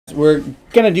We're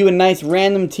going to do a nice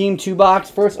random team 2-box.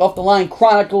 First off the line,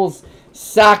 Chronicles,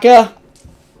 Saka.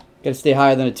 Got to stay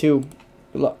higher than a 2.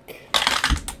 Good luck.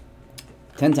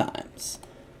 10 times.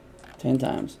 10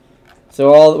 times.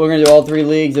 So we're going to do all 3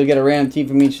 leagues. You'll get a random team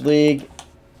from each league.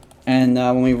 And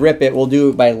when we rip it, we'll do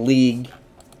it by league.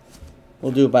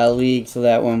 We'll do it by league so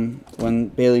that when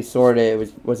Bailey sorted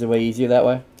it, was it way easier that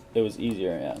way? It was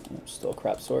easier, yeah. Still a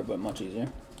crap sort, but much easier.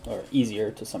 Or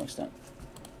easier to some extent.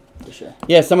 For sure.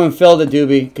 Yeah, someone filled it,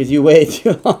 Doobie, because you waited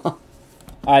too long. All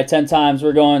right, 10 times.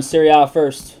 We're going Serie A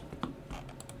first.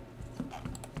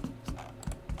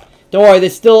 Don't worry,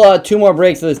 there's still 2 more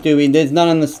breaks of this, Doobie. There's none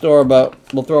in the store, but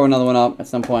we'll throw another one up at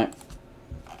some point.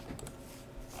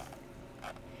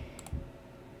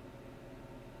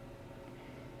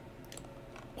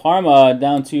 Parma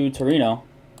down to Torino.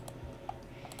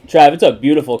 Trav, it's a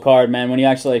beautiful card, man. When you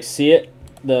actually see it,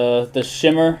 the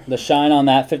shimmer, the shine on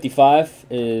that 55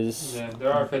 is... Yeah,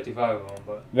 there are 55 of them,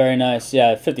 but... Very nice.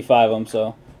 Yeah, 55 of them,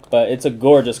 so... But it's a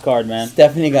gorgeous card, man.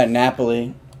 Stephanie got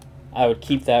Napoli. I would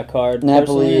keep that card.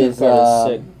 Napoli is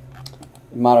sick.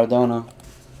 Maradona.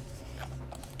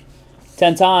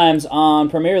 10 times on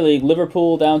Premier League.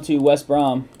 Liverpool down to West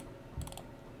Brom.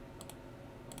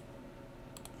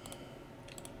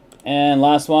 And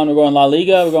last one, we're going La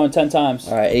Liga. We're going 10 times.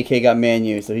 All right, AK got Man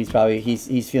U, so he's probably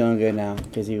he's feeling good now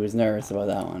because he was nervous about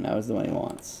that one. That was the one he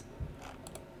wants.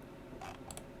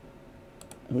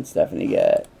 Who'd Stephanie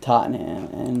get? Tottenham.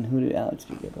 And who did Alex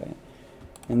get? Right?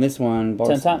 And this one,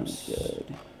 Barcelona. 10 times.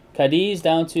 Good. Cadiz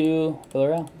down to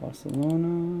Villarreal.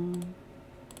 Barcelona.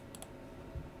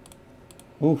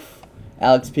 Oof.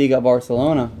 Alex P got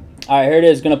Barcelona. All right, here it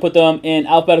is. Going to put them in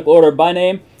alphabetical order by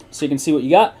name so you can see what you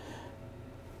got.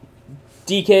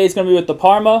 DK is going to be with the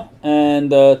Parma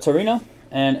and the Torino,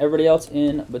 and everybody else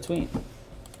in between.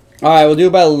 All right, we'll do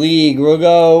it by league. We'll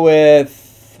go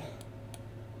with...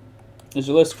 Here's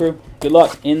your list, crew. Good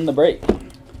luck in the break.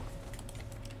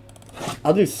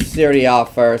 I'll do Serie A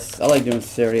first. I like doing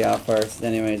Serie A first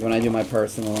anyways when I do my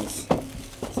personals.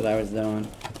 That's what I was doing.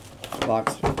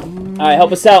 Box. All right,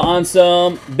 help us out on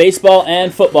some baseball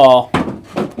and football.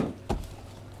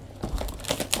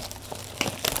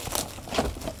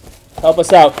 Help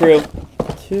us out, crew.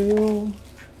 2.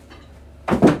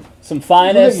 Some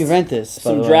finest. Juventus.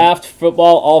 Some draft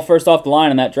football, all first off the line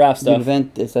on that draft stuff.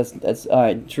 Juventus. That's all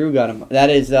right. Drew got him.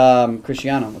 That is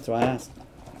Cristiano. That's why I asked.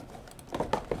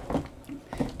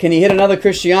 Can he hit another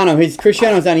Cristiano?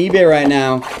 Cristiano's on eBay right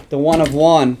now. The 1 of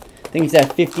 1. I think he's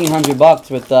at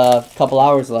 $1,500 with a couple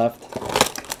hours left.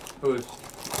 Who's?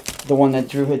 The one that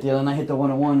Drew hit the other night. Hit the 1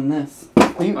 of 1 in this.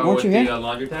 Weren't you here? The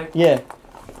laundry tag? Yeah.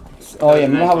 Oh yeah,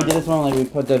 remember how we did this one? Like we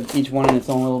put each one in its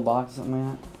own little box or something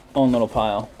like that? Own little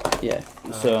pile. Yeah.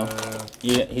 So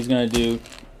he's going to do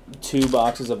 2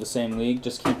 boxes of the same league.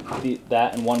 Just keep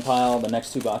that in one pile, the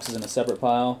next 2 boxes in a separate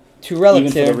pile. 2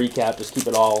 relics Even here. for the recap, just keep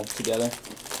it all together.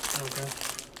 Okay.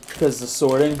 Because the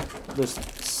sorting, there's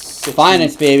 60,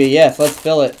 Finest, baby. Yes, let's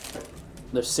fill it.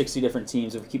 There's 60 different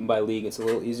teams. If we keep them by league, it's a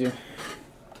little easier.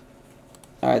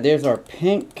 All right, there's our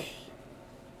pink.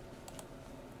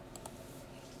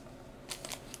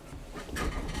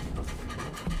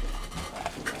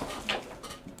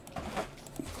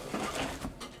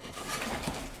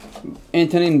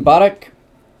 Antonin Barak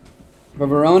for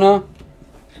Verona.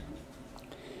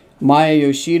 Maya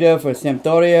Yoshida for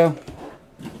Sampdoria.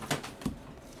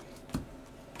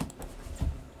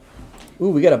 Ooh,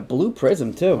 we got a blue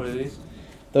prism too. What are these?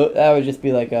 That would just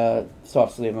be like a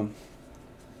soft sleeve them.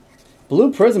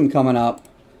 Blue prism coming up.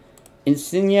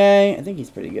 Insigne, I think he's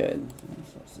pretty good.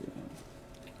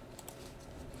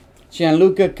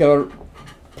 Gianluca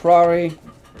Caprari,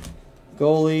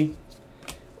 goalie.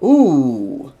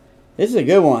 Ooh, this is a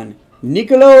good one.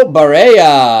 Nicolo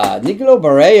Barella. Nicolo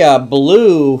Barella,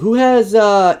 blue. Who has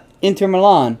Inter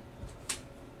Milan?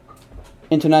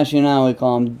 International, we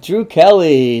call him. Drew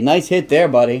Kelly. Nice hit there,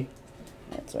 buddy.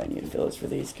 That's why I need to fill this for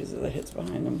these because of the hits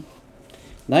behind them.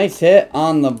 Nice hit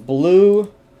on the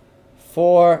blue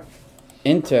for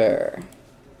Inter.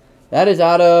 That is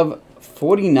out of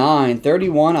 49.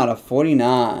 31 out of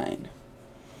 49.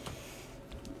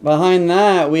 Behind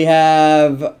that, we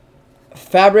have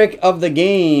Fabric of the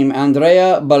Game,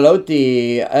 Andrea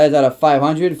Ballotti. That is out of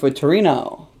 500 for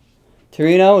Torino.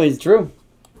 Torino is Drew.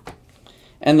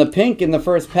 And the pink in the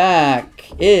first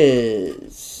pack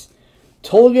is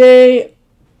Tolga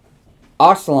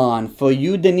Arslan for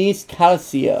Udinese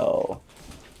Calcio.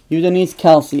 Udinese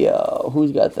Calcio.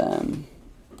 Who's got them?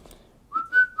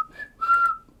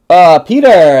 Peter.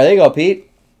 There you go,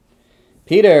 Pete.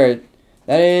 Peter.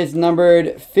 That is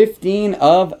numbered 15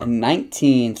 of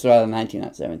 19. So out of 19,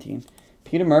 not 17.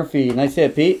 Peter Murphy. Nice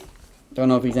hit, Pete. Don't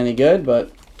know if he's any good,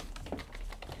 but...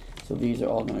 So these are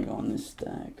all going to go on this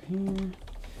stack here.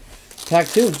 Pack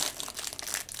 2.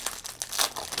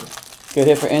 Good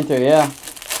hit for Inter, yeah.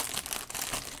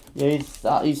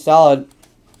 Yeah, he's solid.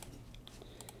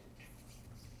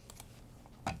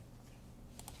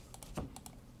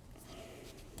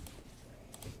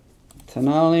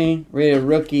 Tonali, rated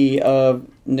rookie of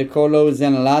Nicolo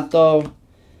Zaniolato.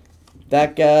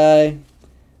 That guy.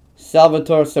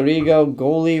 Salvatore Sorigo,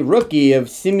 goalie. Rookie of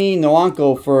Simi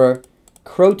Noanko for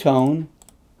Crotone.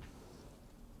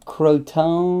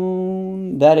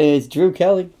 Crotone. That is Drew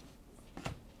Kelly.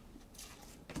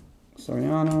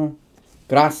 Soriano.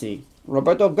 Grassi.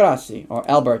 Roberto Grassi. Or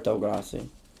Alberto Grassi.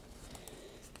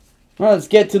 Alright, let's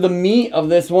get to the meat of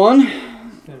this one.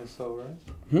 Minnesota, right?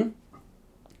 Hmm?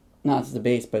 No, it's the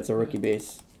base, but it's a rookie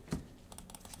base.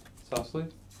 Soft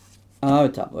sleeve? Oh,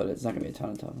 top loaded. It's not going to be a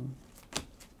ton of top loaded.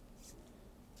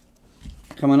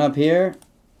 Coming up here,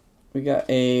 we got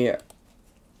a... We're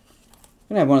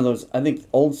going to have one of those, I think,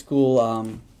 old school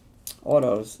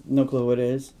autos. No clue who it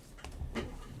is.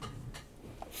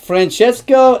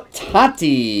 Francesco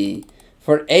Totti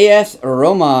for AS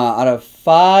Roma out of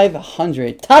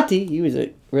 500. Totti, he was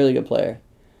a really good player.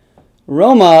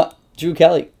 Roma, Drew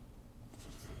Kelly.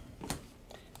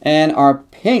 And our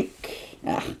pink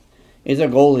is a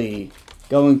goalie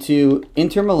going to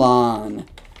Inter Milan.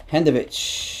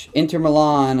 Hendovic. Inter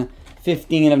Milan,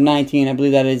 15 of 19. I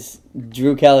believe that is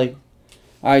Drew Kelly.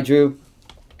 All right, Drew.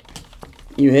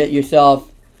 You hit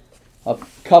yourself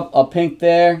a pink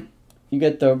there. You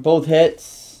get both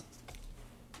hits.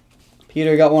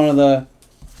 Peter got one of the...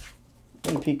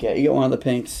 What did Pete get? You got one of the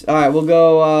pinks. All right, we'll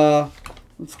go...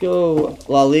 Let's go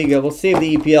La Liga. We'll save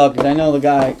the EPL because I know the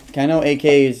guy. I know AK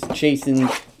is chasing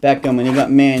Beckham and he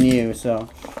got Man U. So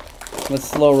let's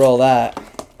slow roll that.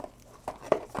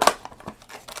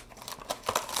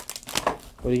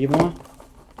 What do you give him?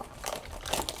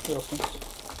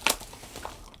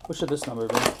 What should this number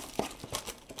be?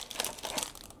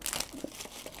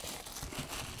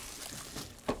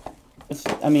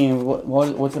 I mean,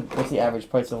 what's the average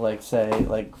price of, like, say,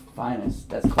 like, finest?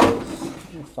 That's close.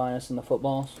 Finest in the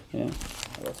footballs. Yeah.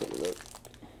 Let's take a look.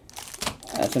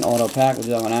 That's an auto pack. We'll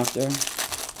do that one after.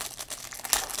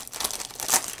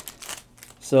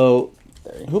 So,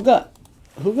 who got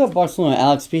Barcelona?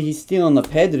 Alex P. He's stealing the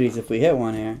Pedris if we hit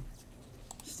one here.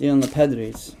 Stealing the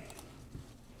Pedris.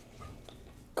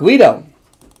 Guido.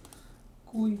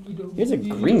 Here's a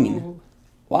green.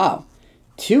 Wow.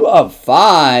 2 of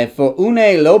 5 for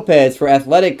Une Lopez for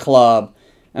Athletic Club.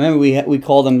 I remember we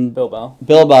called him Bilbao.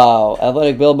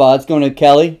 Athletic Bilbao. It's going to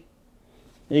Kelly.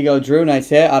 There you go, Drew. Nice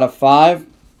hit out of 5.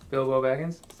 Bilbao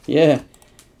Baggins? Yeah.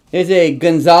 Here's a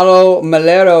Gonzalo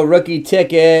Malero rookie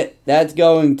ticket. That's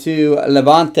going to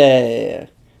Levante. I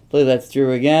believe that's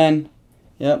Drew again.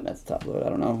 Yep, that's top load. I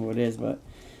don't know who it is, but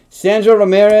Sandro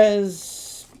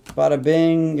Ramirez. Bada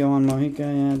bing. Johan Mojica.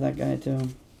 Yeah, that guy too.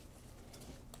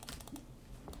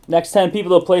 Next 10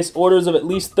 people to place orders of at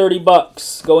least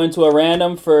 $30 go into a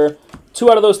random. For 2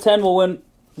 out of those 10 will win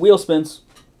wheel spins.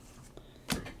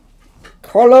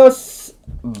 Carlos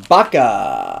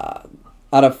Baca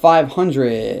out of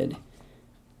 500.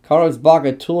 Carlos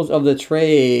Baca, Tools of the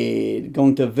Trade,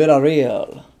 going to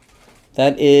Villarreal.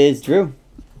 That is Drew.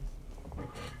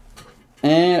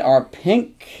 And our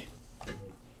pink,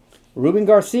 Ruben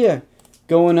Garcia,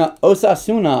 going to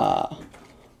Osasuna.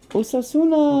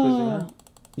 Osasuna.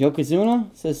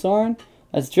 Yokozuna, says Soren.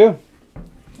 That's true.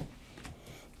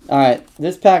 Alright,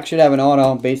 this pack should have an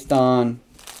auto based on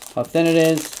how thin it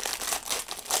is.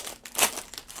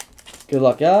 Good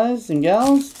luck, guys and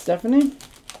gals. Stephanie.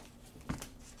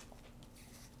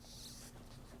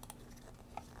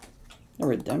 A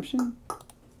redemption?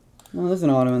 No, there's an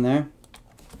auto in there.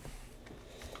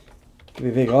 Could be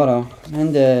a big auto.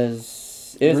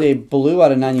 Mendez is a blue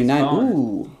out of 99.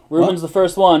 Ooh. Ruben's the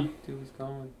first one. Dude's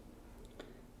going.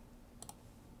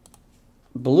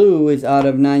 Blue is out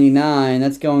of 99.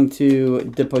 That's going to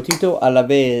Deportivo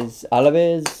Alaves.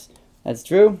 Alaves. That's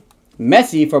true.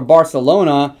 Messi for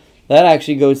Barcelona. That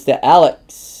actually goes to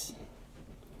Alex.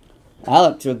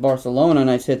 Alex with Barcelona.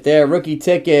 Nice hit there. Rookie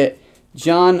ticket.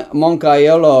 John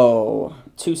Moncaiolo.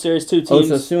 2 series, 2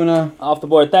 teams. Osasuna. Off the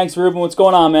board. Thanks, Ruben. What's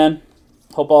going on, man?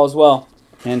 Hope all is well.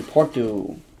 And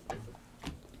Porto.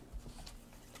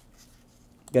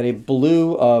 Got a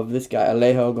blue of this guy,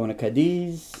 Alejo, going to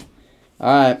Cadiz.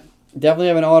 Alright. Definitely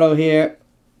have an auto here.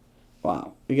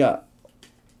 Wow. We got...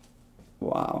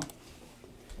 Wow.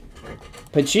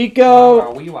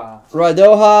 Pacheco.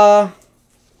 Radoja.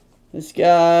 This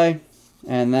guy.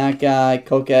 And that guy.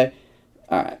 Koke.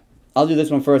 Alright. I'll do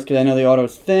this one first because I know the auto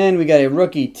is thin. We got a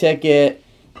rookie ticket.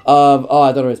 of, oh,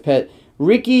 I thought it was Pet.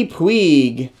 Ricky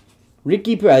Puig.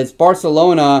 Ricky Puig. It's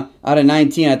Barcelona out of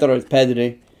 19. I thought it was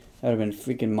Pedri. That would have been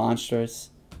freaking monstrous.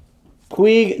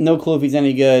 Puig, no clue if he's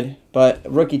any good, but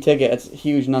rookie ticket, it's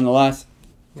huge nonetheless.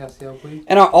 Yes, yeah, please.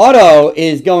 And our auto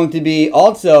is going to be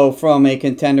also from a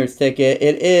Contenders ticket.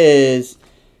 It is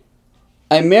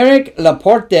Aymeric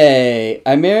Laporte.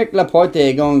 Aymeric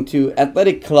Laporte going to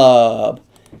Athletic Club.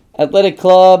 Athletic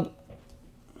Club,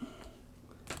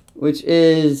 which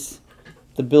is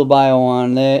the Bilbao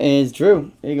one. There is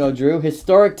Drew. There you go, Drew.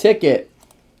 Historic ticket.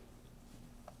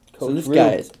 Coach So this Drew.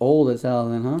 guy is old as hell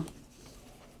then, huh?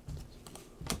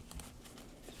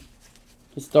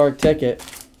 Historic ticket.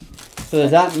 So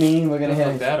does that mean we're going to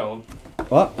Doesn't hit... look that old.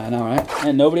 Well, I know, right?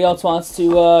 And nobody else wants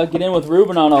to get in with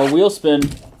Ruben on a wheel spin.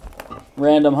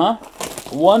 Random, huh?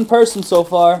 One person so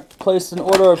far placed an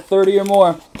order of 30 or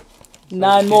more.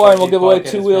 9 more, and we'll give away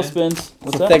 2 wheel spins.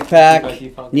 What's It's a that? thick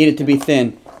pack. Need it to be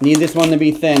thin. Need this one to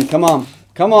be thin. Come on.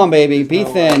 Come on, baby. Be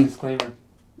thin. Disclaimer.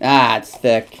 Ah, it's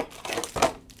thick.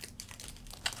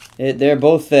 They're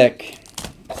both thick.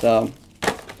 So,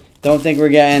 don't think we're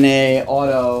getting a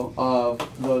auto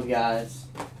of those guys.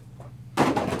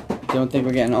 Don't think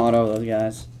we're getting an auto of those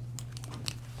guys.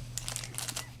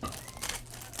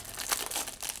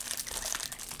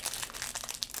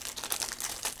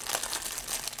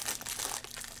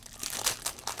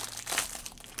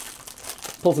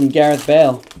 Pull some Gareth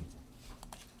Bale.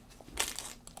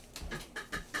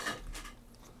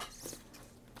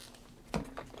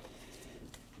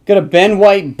 Got a Ben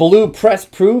White blue press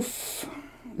proof.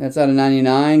 That's out of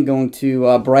 99 going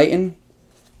to Brighton.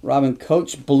 Robin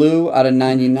Coach blue out of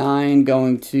 99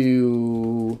 going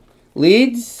to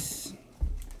Leeds.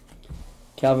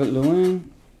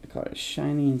 Calvert-Lewin. The card is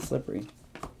shiny and slippery.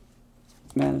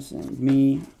 Madison,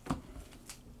 me.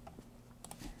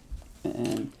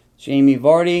 And Jamie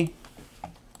Vardy.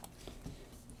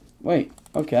 Wait,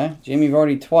 okay. Jamie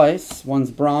Vardy twice.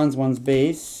 One's bronze, one's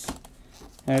base.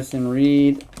 Harrison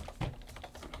Reed.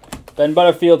 Ben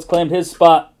Butterfield's claimed his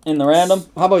spot in the random.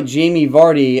 How about Jamie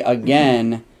Vardy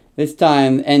again? This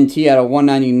time NT out of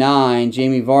 199.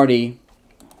 Jamie Vardy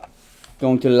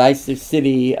going to Leicester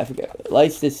City. I forget.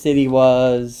 Leicester City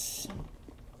was...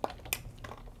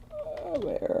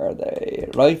 where are they?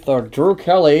 Right there. Drew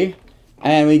Kelly.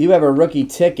 And we do have a rookie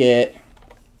ticket.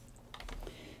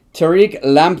 Tariq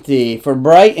Lamptey for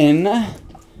Brighton.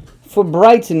 For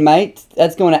Brighton, mate.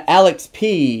 That's going to Alex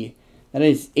P. That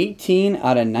is 18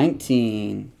 out of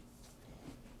 19.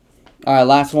 Alright,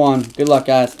 last one. Good luck,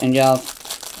 guys and gals.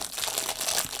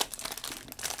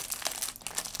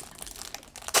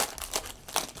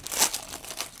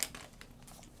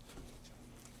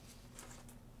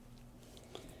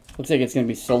 Looks like it's going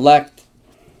to be select.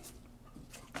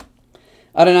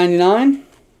 Out of 99.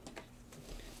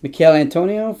 Mikel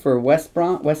Antonio for West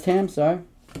Ham, sorry.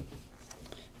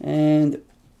 And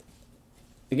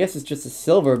I guess it's just a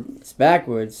silver. It's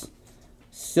backwards.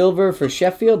 Silver for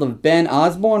Sheffield of Ben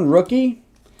Osborne, rookie.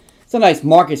 It's a nice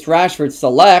Marcus Rashford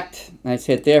select. Nice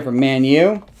hit there for Man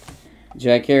U.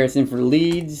 Jack Harrison for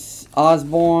Leeds.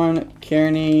 Osborne,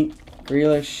 Kearney,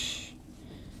 Grealish.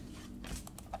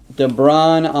 De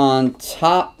Bruyne on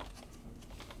top.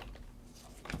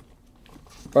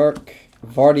 Burke.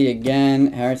 Vardy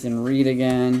again. Harrison Reed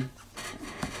again.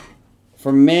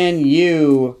 For Man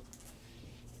U.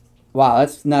 Wow,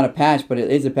 that's not a patch, but it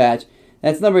is a patch.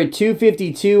 That's number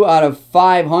 252 out of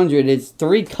 500. It's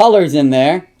 3 colors in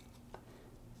there.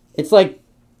 It's like,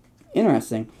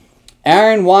 interesting.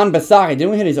 Aaron Wan-Bissaka.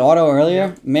 Didn't we hit his auto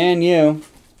earlier? Yeah. Man U.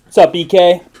 What's up,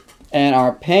 BK? And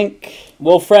our pink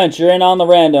Will French, you're in on the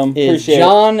random. is Appreciate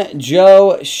John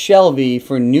Joe Shelby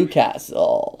for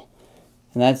Newcastle.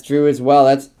 And that's Drew as well.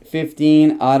 That's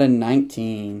 15 out of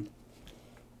 19.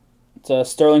 It's a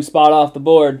sterling spot off the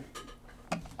board.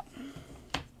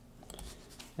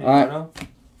 Any All right. auto?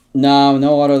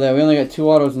 No auto there. We only got 2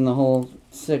 autos in the whole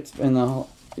 6.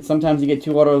 Sometimes you get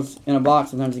 2 autos in a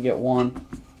box. Sometimes you get 1.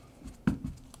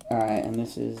 All right, and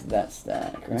this is that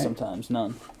stack, And right? sometimes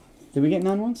none. Did we get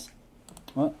none once?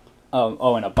 What?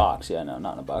 Oh, in a box. Yeah, no,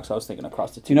 not in a box. I was thinking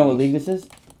across the 2. Do you know what league this is?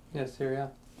 Yes, here, yeah.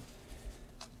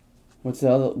 What's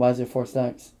the other? Why is there 4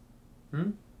 stacks?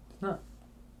 It's not.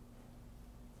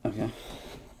 Okay.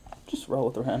 Just roll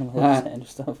with the random Alright. and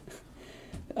stuff.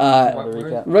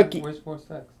 Rookie. Where's 4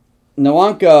 stacks?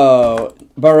 Nwanko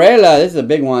Barella. This is a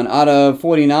big one. Out of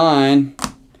 49.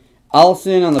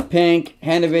 Allison on the pink.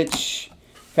 Handovich.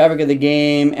 Fabric of the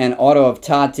game. And auto of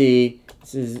Tati.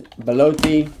 This is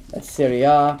Belotti. That's Serie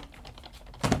A.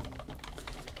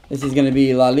 This is going to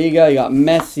be La Liga. You got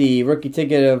Messi. Rookie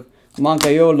ticket of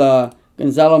Moncayola.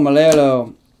 Gonzalo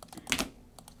Malero.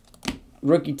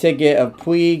 Rookie ticket of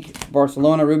Puig,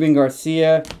 Barcelona, Ruben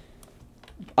Garcia.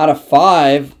 Out of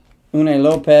 5, Une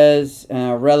Lopez.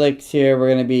 Relics here, we're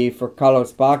going to be for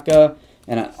Carlos Baca.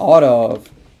 And an auto of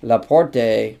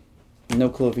Laporte. No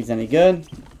clue if he's any good.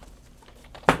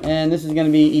 And this is going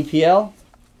to be EPL.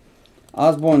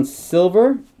 Osborne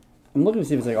Silver. I'm looking to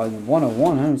see if it's like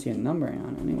 101. I don't see a number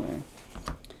on it anywhere.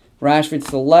 Rashford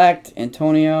Select.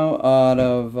 Antonio out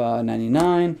of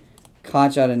 99.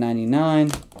 Koch out of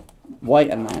 99.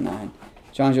 White out of 99.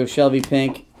 John Joe Shelby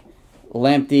Pink.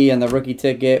 Lamptey and the rookie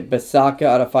ticket. Basaka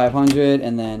out of 500.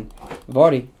 And then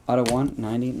Vardy out of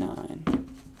 199.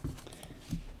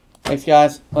 Thanks,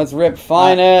 guys. Let's rip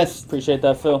Finest. Appreciate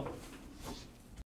that, Phil.